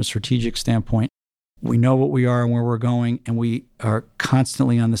here from a strategic standpoint. We know what we are and where we're going, and we are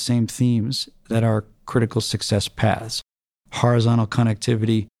constantly on the same themes that are critical success paths. Horizontal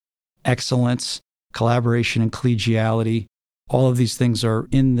connectivity, excellence, collaboration, and collegiality. All of these things are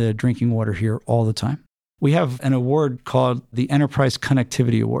in the drinking water here all the time. We have an award called the Enterprise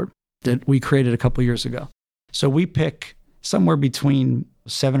Connectivity Award that we created a couple years ago. So we pick somewhere between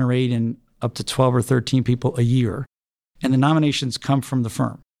 7 or 8 and up to 12 or 13 people a year, and the nominations come from the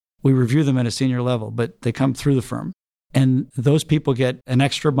firm. We review them at a senior level, but they come through the firm. And those people get an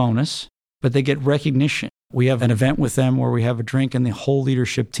extra bonus, but they get recognition. We have an event with them where we have a drink and the whole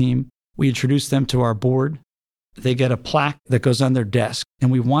leadership team. We introduce them to our board. They get a plaque that goes on their desk. And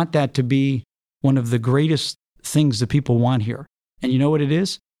we want that to be one of the greatest things that people want here. And you know what it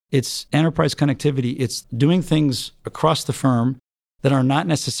is? It's enterprise connectivity. It's doing things across the firm that are not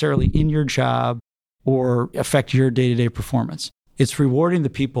necessarily in your job or affect your day-to-day performance. It's rewarding the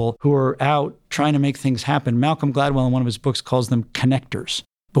people who are out trying to make things happen. Malcolm Gladwell in one of his books calls them connectors,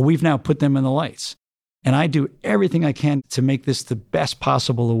 but we've now put them in the lights. And I do everything I can to make this the best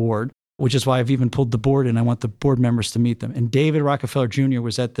possible award, which is why I've even pulled the board in. I want the board members to meet them. And David Rockefeller Jr.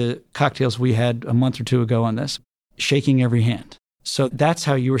 was at the cocktails we had a month or two ago on this, shaking every hand. So that's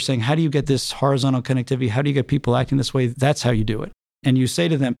how you were saying, how do you get this horizontal connectivity? How do you get people acting this way? That's how you do it. And you say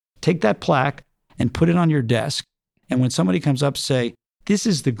to them, take that plaque and put it on your desk. And when somebody comes up, say, this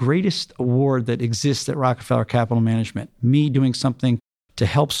is the greatest award that exists at Rockefeller Capital Management. Me doing something to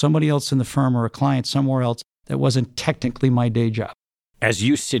help somebody else in the firm or a client somewhere else that wasn't technically my day job. As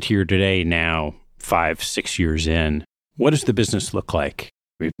you sit here today now, 5, 6 years in, what does the business look like?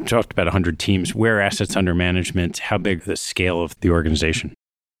 We've talked about 100 teams. Where are assets under management? How big the scale of the organization?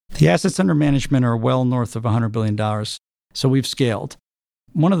 The assets under management are well north of $100 billion. So we've scaled.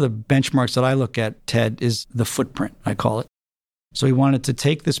 One of the benchmarks that I look at, Ted, is the footprint, I call it. So we wanted to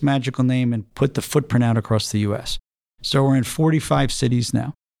take this magical name and put the footprint out across the U.S. So we're in 45 cities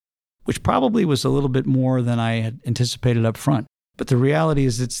now, which probably was a little bit more than I had anticipated up front. But the reality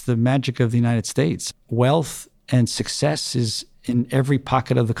is it's the magic of the United States. Wealth and success is in every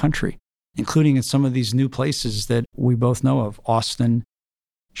pocket of the country, including in some of these new places that we both know of, Austin,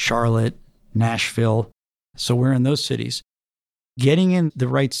 Charlotte, Nashville. So we're in those cities. Getting in the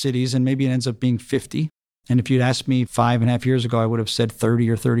right cities, and maybe it ends up being 50. And if you'd asked me 5.5 years ago, I would have said 30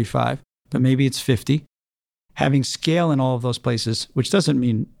 or 35, but maybe it's 50. Having scale in all of those places, which doesn't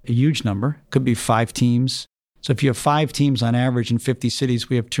mean a huge number, could be 5 teams. So if you have 5 teams on average in 50 cities,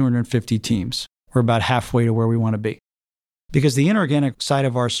 we have 250 teams. We're about halfway to where we want to be. Because the inorganic side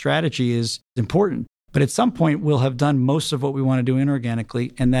of our strategy is important. But at some point, we'll have done most of what we want to do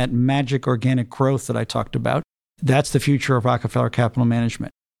inorganically. And that magic organic growth that I talked about, that's the future of Rockefeller Capital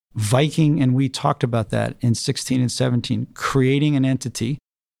Management. Viking, and we talked about that in 16 and 17, creating an entity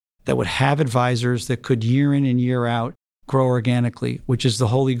that would have advisors that could year in and year out grow organically, which is the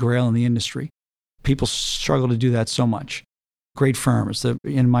holy grail in the industry. People struggle to do that so much. Great firms.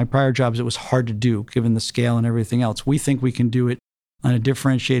 In my prior jobs, it was hard to do given the scale and everything else. We think we can do it on a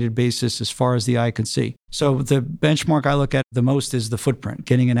differentiated basis as far as the eye can see. So the benchmark I look at the most is the footprint,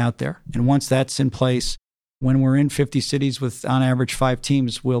 getting it out there. And once that's in place, when we're in 50 cities with on average 5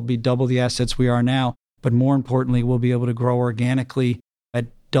 teams, we'll be double the assets we are now. But more importantly, we'll be able to grow organically at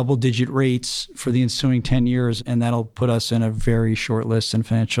double-digit rates for the ensuing 10 years, and that'll put us in a very short list in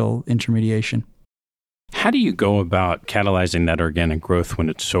financial intermediation. How do you go about catalyzing that organic growth when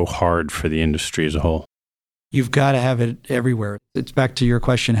it's so hard for the industry as a whole? You've got to have it everywhere. It's back to your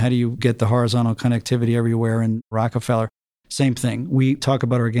question, how do you get the horizontal connectivity everywhere in Rockefeller? Same thing. We talk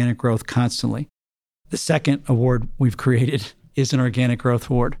about organic growth constantly. The second award we've created is an organic growth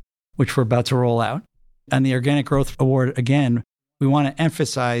award, which we're about to roll out. And the organic growth award, again, we want to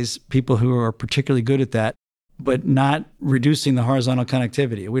emphasize people who are particularly good at that, but not reducing the horizontal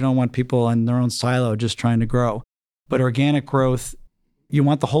connectivity. We don't want people in their own silo just trying to grow. But organic growth, you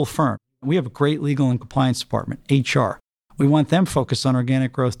want the whole firm. We have a great legal and compliance department, HR. We want them focused on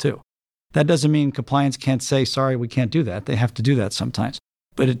organic growth too. That doesn't mean compliance can't say, sorry, we can't do that. They have to do that sometimes.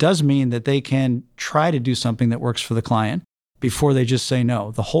 But it does mean that they can try to do something that works for the client before they just say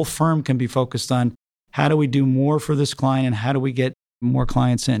no. The whole firm can be focused on how do we do more for this client and how do we get more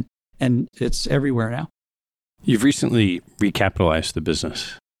clients in? And it's everywhere now. You've recently recapitalized the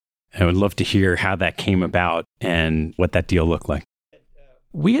business. I would love to hear how that came about and what that deal looked like.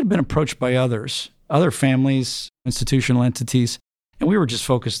 We had been approached by others, other families, institutional entities, and we were just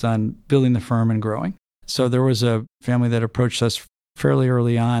focused on building the firm and growing. So there was a family that approached us fairly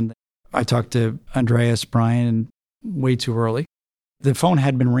early on. I talked to Andreas, Brian, way too early. The phone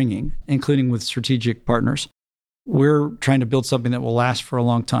had been ringing, including with strategic partners. We're trying to build something that will last for a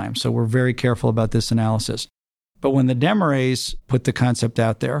long time, so we're very careful about this analysis. But when the Desmarais put the concept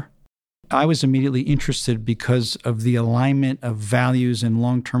out there, I was immediately interested because of the alignment of values and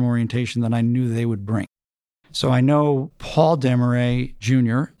long-term orientation that I knew they would bring. So I know Paul Desmarais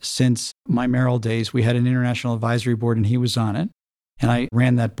Jr. since my Merrill days. We had an international advisory board and he was on it. And I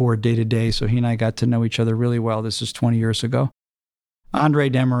ran that board day to day, so he and I got to know each other really well. This is 20 years ago. Andre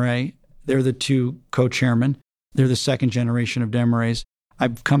Desmarais, they're the 2 co-chairmen. They're the second generation of Desmarais.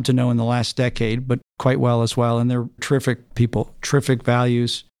 I've come to know in the last decade, but quite well as well. And they're terrific people, terrific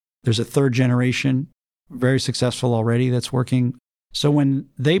values. There's a 3rd generation, very successful already, that's working. So when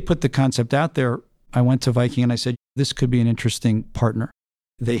they put the concept out there, I went to Viking and I said, this could be an interesting partner.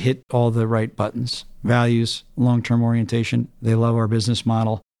 They hit all the right buttons, values, long-term orientation. They love our business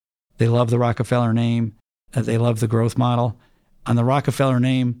model. They love the Rockefeller name. They love the growth model. On the Rockefeller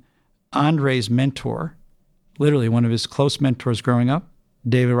name, Andre's mentor, literally one of his close mentors growing up,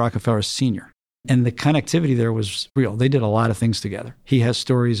 David Rockefeller Sr. And the connectivity there was real. They did a lot of things together. He has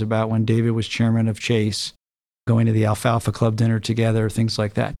stories about when David was chairman of Chase, going to the Alfalfa Club dinner together, things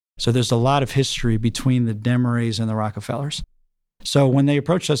like that. So there's a lot of history between the Desmarais and the Rockefellers. So when they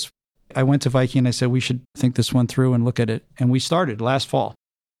approached us, I went to Viking and I said, we should think this one through and look at it. And we started last fall.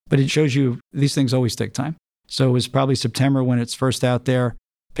 But it shows you these things always take time. So it was probably September when it's first out there,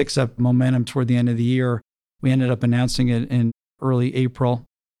 picks up momentum toward the end of the year. We ended up announcing it in early April.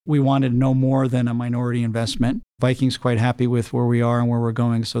 We wanted no more than a minority investment. Viking's quite happy with where we are and where we're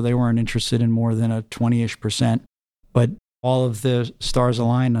going, so they weren't interested in more than a 20-ish%. But all of the stars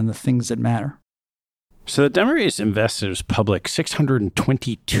align on the things that matter. So the Desmarais investors public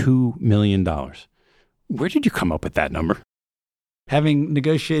 $622 million. Where did you come up with that number? Having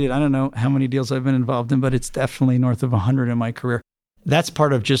negotiated, I don't know how many deals I've been involved in, but it's definitely north of 100 in my career. That's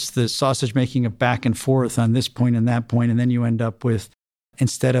part of just the sausage making of back and forth on this point and that point. And then you end up with,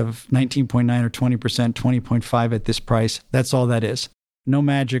 instead of 19.9 or 20%, 20.5 at this price. That's all that is. No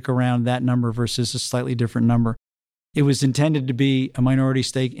magic around that number versus a slightly different number. It was intended to be a minority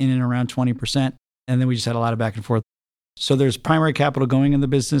stake in and around 20%. And then we just had a lot of back and forth. So there's primary capital going in the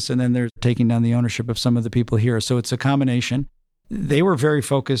business, and then they're taking down the ownership of some of the people here. So it's a combination. They were very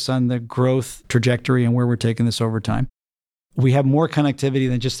focused on the growth trajectory and where we're taking this over time. We have more connectivity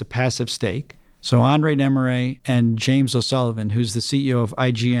than just a passive stake. So Andre Desmarais and James O'Sullivan, who's the CEO of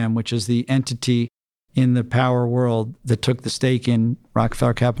IGM, which is the entity in the power world that took the stake in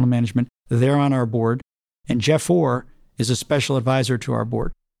Rockefeller Capital Management, they're on our board. And Jeff Orr is a special advisor to our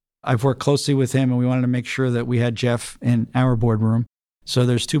board. I've worked closely with him, and we wanted to make sure that we had Jeff in our boardroom. So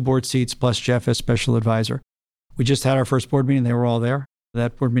there's 2 board seats plus Jeff as special advisor. We just had our first board meeting. They were all there.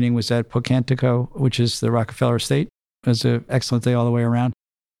 That board meeting was at Pocantico, which is the Rockefeller estate. It was an excellent day all the way around.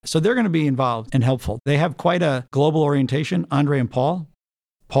 So they're going to be involved and helpful. They have quite a global orientation, Andre and Paul.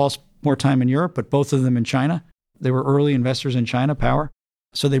 Paul's more time in Europe, but both of them in China. They were early investors in China, power.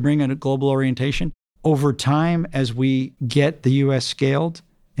 So they bring in a global orientation. Over time, as we get the U.S. scaled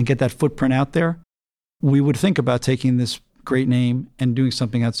and get that footprint out there, we would think about taking this great name and doing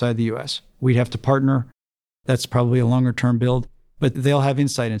something outside the U.S. We'd have to partner. That's probably a longer term build, but they'll have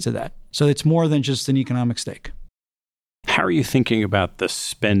insight into that. So it's more than just an economic stake. How are you thinking about the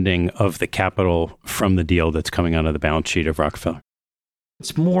spending of the capital from the deal that's coming out of the balance sheet of Rockefeller?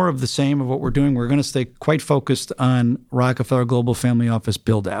 It's more of the same of what we're doing. We're going to stay quite focused on Rockefeller Global Family Office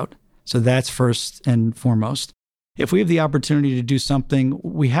build out. So that's first and foremost. If we have the opportunity to do something,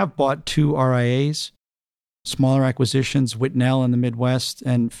 we have bought 2 RIAs, smaller acquisitions, Whitnell in the Midwest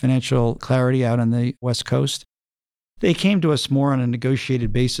and Financial Clarity out on the West Coast. They came to us more on a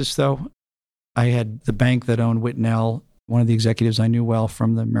negotiated basis, though. I had the bank that owned Whitnell, one of the executives I knew well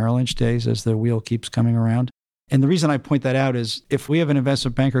from the Merrill Lynch days as the wheel keeps coming around. And the reason I point that out is if we have an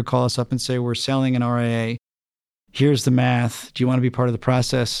investment banker call us up and say, we're selling an RIA, here's the math, do you want to be part of the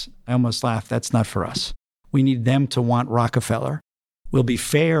process? I almost laugh. That's not for us. We need them to want Rockefeller. We'll be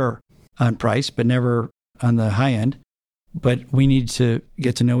fair on price, but never on the high end. But we need to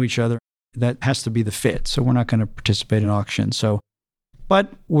get to know each other. That has to be the fit. So we're not going to participate in auctions.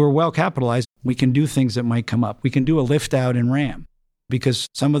 But we're well capitalized. We can do things that might come up. We can do a lift out in RAM because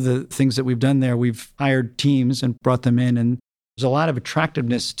some of the things that we've done there, we've hired teams and brought them in. And there's a lot of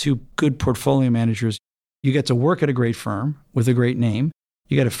attractiveness to good portfolio managers. You get to work at a great firm with a great name.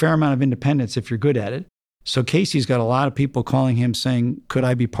 You get a fair amount of independence if you're good at it. So Casey's got a lot of people calling him saying, could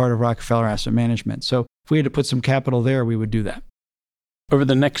I be part of Rockefeller Asset Management? So if we had to put some capital there, we would do that. Over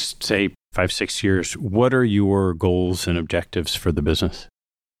the next, say, 5-6 years, what are your goals and objectives for the business?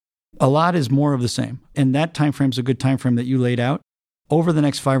 A lot is more of the same. And that time frame is a good time frame that you laid out. Over the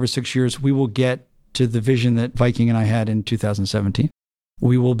next 5 or 6 years, we will get to the vision that Viking and I had in 2017.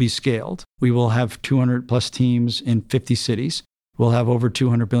 We will be scaled. We will have 200 plus teams in 50 cities. We'll have over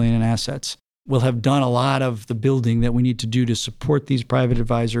 200 billion in assets. We'll have done a lot of the building that we need to do to support these private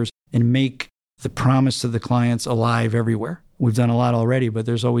advisors and make the promise to the clients alive everywhere. We've done a lot already, but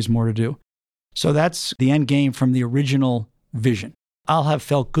there's always more to do. So that's the end game from the original vision. I'll have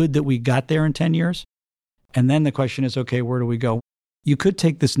felt good that we got there in 10 years. And then the question is, okay, where do we go? You could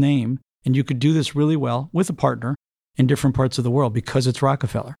take this name and you could do this really well with a partner in different parts of the world because it's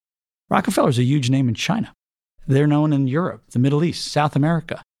Rockefeller. Rockefeller's a huge name in China. They're known in Europe, the Middle East, South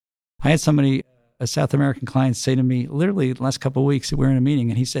America. I had somebody, a South American client, say to me, literally the last couple of weeks, we were in a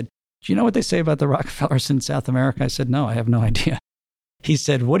meeting, and he said, do you know what they say about the Rockefellers in South America? I said, no, I have no idea. He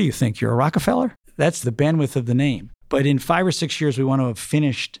said, what do you think? You're a Rockefeller? That's the bandwidth of the name. But in 5 or 6 years, we want to have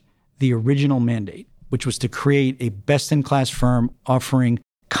finished the original mandate, which was to create a best-in-class firm offering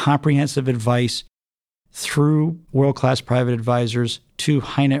comprehensive advice through world-class private advisors to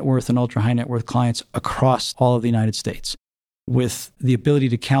high net worth and ultra high net worth clients across all of the United States, with the ability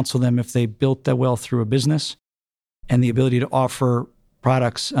to counsel them if they built their wealth through a business and the ability to offer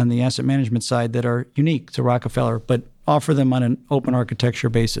products on the asset management side that are unique to Rockefeller, but offer them on an open architecture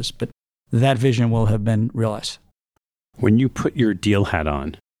basis. But that vision will have been realized. When you put your deal hat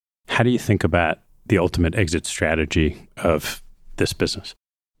on, how do you think about the ultimate exit strategy of this business?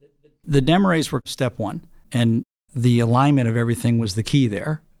 The Desmarais were step one, and the alignment of everything was the key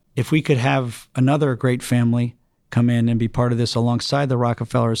there. If we could have another great family come in and be part of this alongside the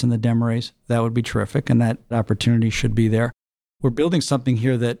Rockefellers and the Desmarais, that would be terrific, and that opportunity should be there. We're building something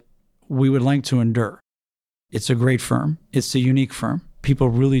here that we would like to endure. It's a great firm. It's a unique firm. People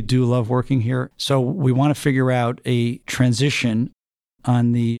really do love working here. So we want to figure out a transition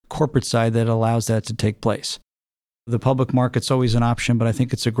on the corporate side that allows that to take place. The public market's always an option, but I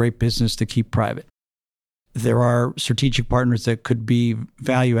think it's a great business to keep private. There are strategic partners that could be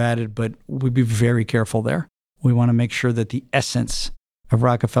value added, but we'd be very careful there. We want to make sure that the essence of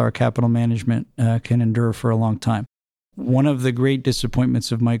Rockefeller Capital Management can endure for a long time. One of the great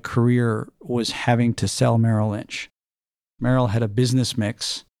disappointments of my career was having to sell Merrill Lynch. Merrill had a business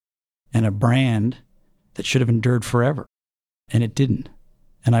mix and a brand that should have endured forever, and it didn't.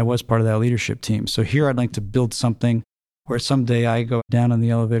 And I was part of that leadership team. So here I'd like to build something where someday I go down on the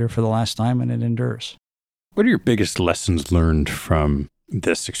elevator for the last time and it endures. What are your biggest lessons learned from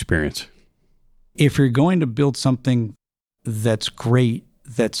this experience? If you're going to build something that's great,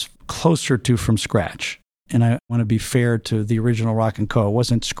 that's closer to from scratch, and I want to be fair to the original Rock & Co. It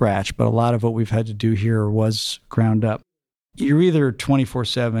wasn't scratch, but a lot of what we've had to do here was ground up. You're either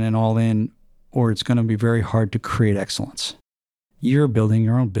 24/7 and all in, or it's going to be very hard to create excellence. You're building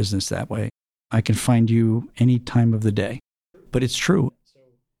your own business that way. I can find you any time of the day. But it's true.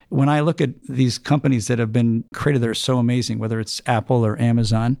 When I look at these companies that have been created that are so amazing, whether it's Apple or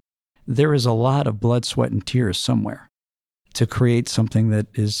Amazon, there is a lot of blood, sweat, and tears somewhere to create something that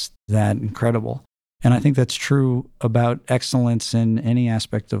is that incredible. And I think that's true about excellence in any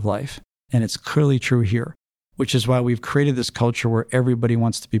aspect of life. And it's clearly true here, which is why we've created this culture where everybody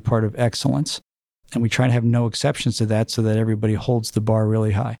wants to be part of excellence. And we try to have no exceptions to that so that everybody holds the bar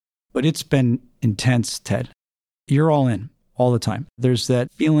really high. But it's been intense, Ted. You're all in all the time. There's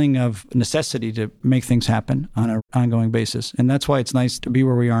that feeling of necessity to make things happen on an ongoing basis. And that's why it's nice to be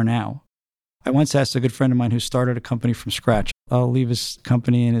where we are now. I once asked a good friend of mine who started a company from scratch. I'll leave his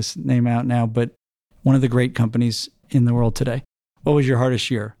company and his name out now, but one of the great companies in the world today. What was your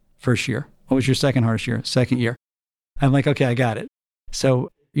hardest year? First year. What was your second hardest year? Second year. I'm like, okay, I got it. So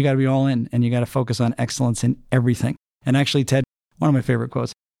you got to be all in and you got to focus on excellence in everything. And actually, Ted, one of my favorite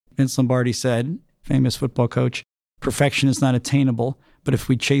quotes, Vince Lombardi said, famous football coach, perfection is not attainable, but if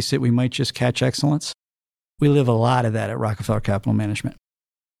we chase it, we might just catch excellence. We live a lot of that at Rockefeller Capital Management.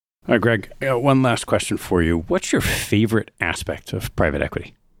 All right, Greg, one last question for you. What's your favorite aspect of private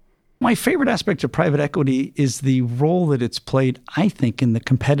equity? My favorite aspect of private equity is the role that it's played, I think, in the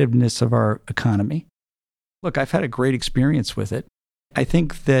competitiveness of our economy. Look, I've had a great experience with it. I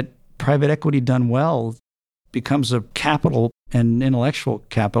think that private equity done well becomes a capital and intellectual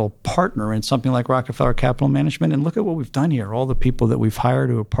capital partner in something like Rockefeller Capital Management. And look at what we've done here, all the people that we've hired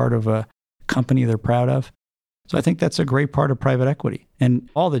who are part of a company they're proud of. So I think that's a great part of private equity. And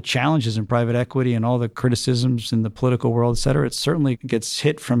all the challenges in private equity and all the criticisms in the political world, et cetera, it certainly gets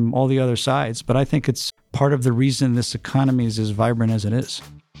hit from all the other sides. But I think it's part of the reason this economy is as vibrant as it is.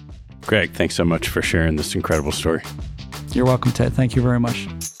 Greg, thanks so much for sharing this incredible story. You're welcome, Ted. Thank you very much.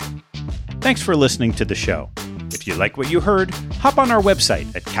 Thanks for listening to the show. If you like what you heard, hop on our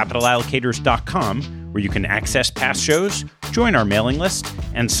website at capitalallocators.com, where you can access past shows, join our mailing list,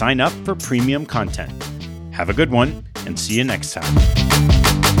 and sign up for premium content. Have a good one, and see you next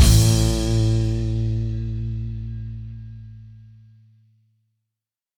time.